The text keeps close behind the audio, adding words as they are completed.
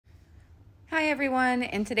Hi everyone,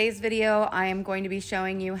 in today's video I am going to be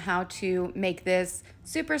showing you how to make this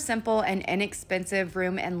super simple and inexpensive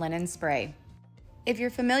room and linen spray. If you're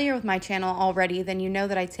familiar with my channel already, then you know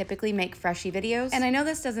that I typically make Freshie videos, and I know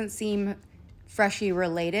this doesn't seem Freshie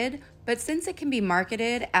related, but since it can be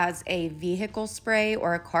marketed as a vehicle spray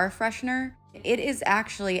or a car freshener, it is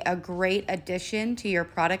actually a great addition to your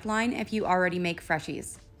product line if you already make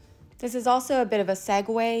Freshies. This is also a bit of a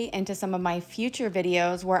segue into some of my future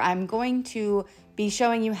videos where I'm going to be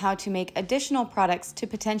showing you how to make additional products to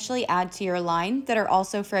potentially add to your line that are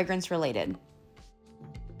also fragrance related.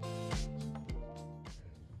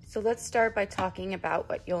 So let's start by talking about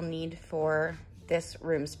what you'll need for this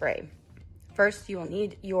room spray. First, you will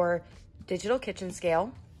need your digital kitchen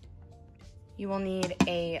scale. You will need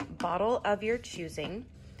a bottle of your choosing,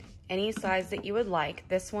 any size that you would like.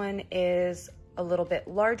 This one is a little bit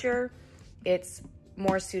larger. It's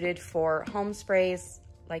more suited for home sprays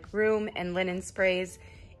like room and linen sprays.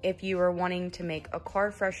 If you are wanting to make a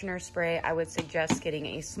car freshener spray, I would suggest getting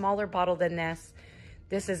a smaller bottle than this.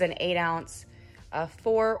 This is an 8 ounce. A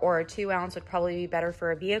 4 or a 2 ounce would probably be better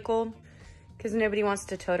for a vehicle because nobody wants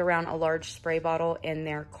to tote around a large spray bottle in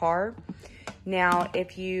their car. Now,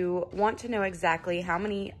 if you want to know exactly how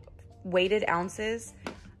many weighted ounces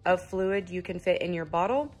of fluid you can fit in your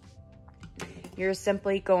bottle, you're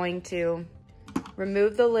simply going to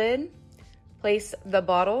remove the lid, place the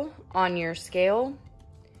bottle on your scale,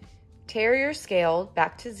 tare your scale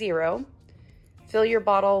back to 0, fill your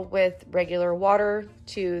bottle with regular water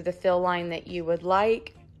to the fill line that you would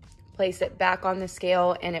like, place it back on the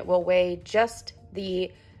scale, and it will weigh just the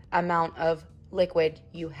amount of liquid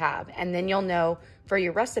you have. And then you'll know for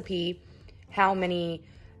your recipe how many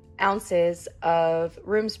ounces of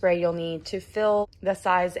room spray you'll need to fill the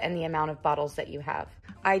size and the amount of bottles that you have.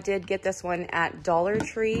 I did get this one at Dollar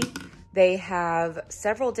Tree. They have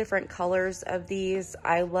several different colors of these.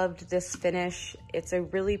 I loved this finish. It's a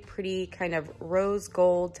really pretty kind of rose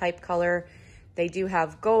gold type color. They do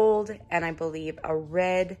have gold and I believe a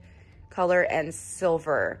red color and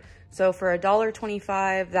silver. So for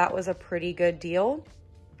 $1.25, that was a pretty good deal.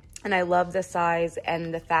 And I love the size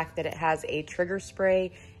and the fact that it has a trigger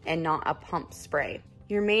spray and not a pump spray.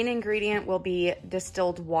 Your main ingredient will be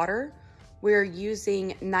distilled water. We're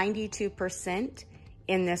using 92%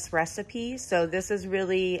 in this recipe. So this is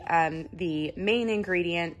really the main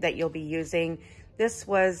ingredient that you'll be using. This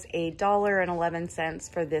was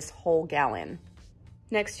 $1.11 for this whole gallon.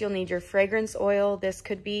 Next, you'll need your fragrance oil. This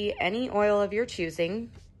could be any oil of your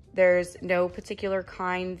choosing. There's no particular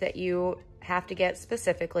kind that you have to get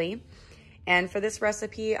specifically. And for this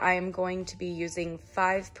recipe, I am going to be using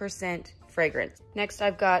 5% fragrance. Next,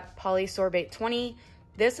 I've got Polysorbate 20.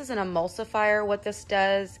 This is an emulsifier. What this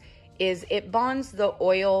does is it bonds the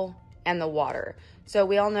oil and the water. So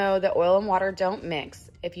we all know that oil and water don't mix.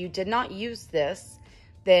 If you did not use this,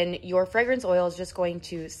 then your fragrance oil is just going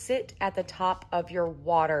to sit at the top of your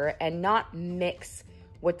water and not mix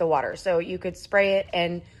with the water. So you could spray it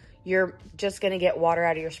and you're just gonna get water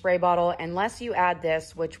out of your spray bottle unless you add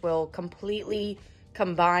this, which will completely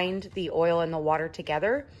combine the oil and the water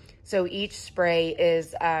together. So each spray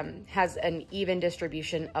is has an even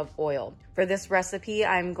distribution of oil. For this recipe,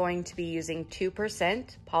 I'm going to be using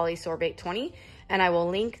 2% Polysorbate 20, and I will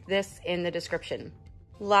link this in the description.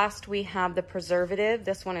 Last, we have the Preservative.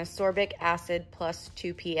 This one is sorbic acid plus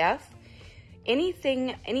 2PF.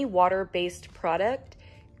 Any water-based product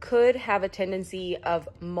could have a tendency of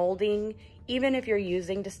molding, even if you're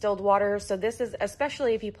using distilled water. So this is,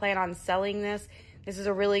 especially if you plan on selling this, this is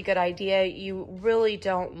a really good idea. You really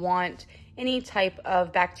don't want any type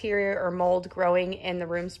of bacteria or mold growing in the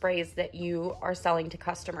room sprays that you are selling to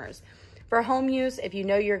customers. For home use, if you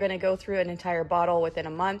know you're gonna go through an entire bottle within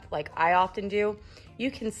a month, like I often do, you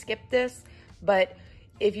can skip this. But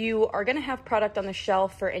if you are gonna have product on the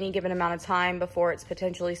shelf for any given amount of time before it's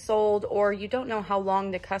potentially sold, or you don't know how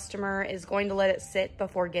long the customer is going to let it sit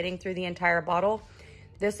before getting through the entire bottle,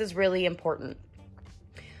 this is really important.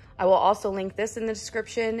 I will also link this in the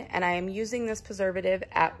description, and I am using this preservative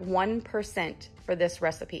at 1% for this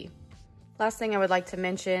recipe. Last thing I would like to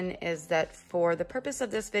mention is that for the purpose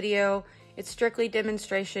of this video, it's strictly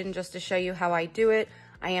demonstration just to show you how I do it.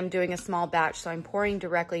 I am doing a small batch, so I'm pouring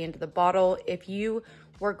directly into the bottle. If you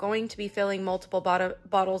were going to be filling multiple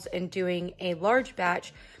bottles and doing a large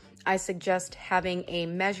batch, I suggest having a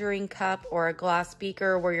measuring cup or a glass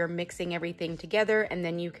beaker where you're mixing everything together, and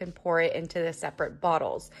then you can pour it into the separate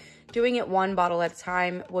bottles. Doing it one bottle at a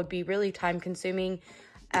time would be really time consuming,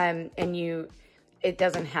 and it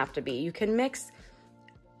doesn't have to be. You can mix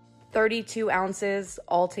 32 ounces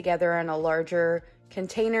all together in a larger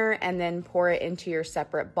container and then pour it into your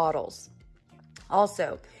separate bottles.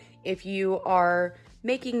 Also, if you are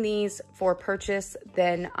making these for purchase,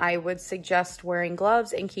 then I would suggest wearing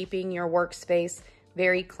gloves and keeping your workspace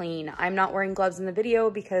very clean. I'm not wearing gloves in the video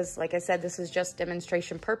because, like I said, this is just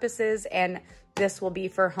demonstration purposes and this will be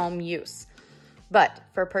for home use. But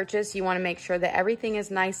for purchase, you want to make sure that everything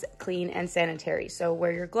is nice, clean, and sanitary. So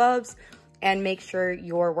wear your gloves and make sure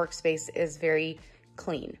your workspace is very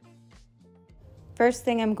clean. First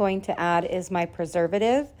thing I'm going to add is my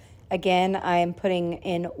preservative. Again, I'm putting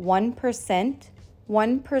in 1%.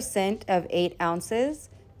 1% of 8 ounces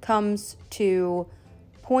comes to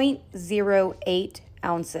 0.08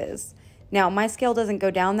 ounces. Now, my scale doesn't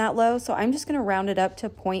go down that low, so I'm just going to round it up to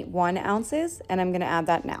 0.1 ounces, and I'm going to add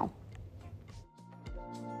that now.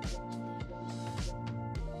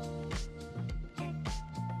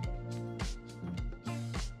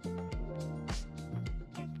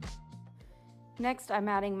 Next, I'm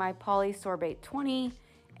adding my Polysorbate 20,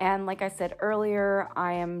 and like I said earlier,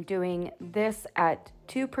 I am doing this at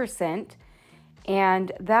 2%,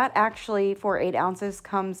 and that actually for 8 ounces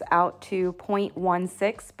comes out to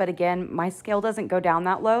 0.16, but again, my scale doesn't go down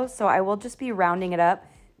that low, so I will just be rounding it up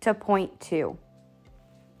to 0.2.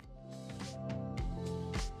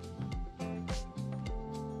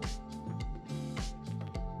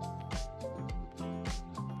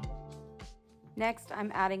 Next,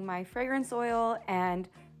 I'm adding my fragrance oil, and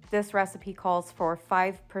this recipe calls for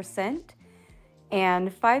 5%, and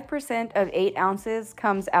 5% of 8 ounces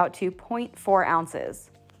comes out to 0.4 ounces.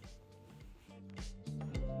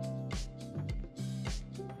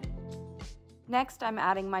 Next, I'm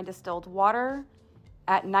adding my distilled water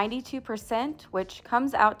at 92%, which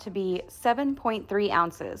comes out to be 7.3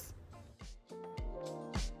 ounces.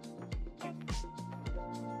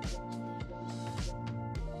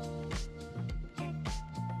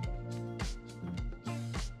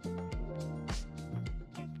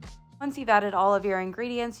 Once you've added all of your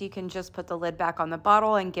ingredients, you can just put the lid back on the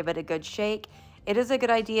bottle and give it a good shake. It is a good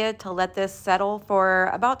idea to let this settle for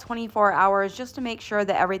about 24 hours just to make sure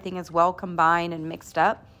that everything is well combined and mixed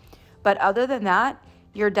up. But other than that,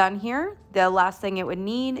 you're done here. The last thing it would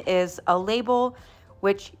need is a label,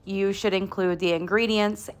 which you should include the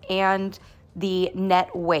ingredients and the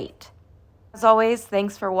net weight. As always,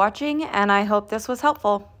 thanks for watching, and I hope this was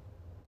helpful.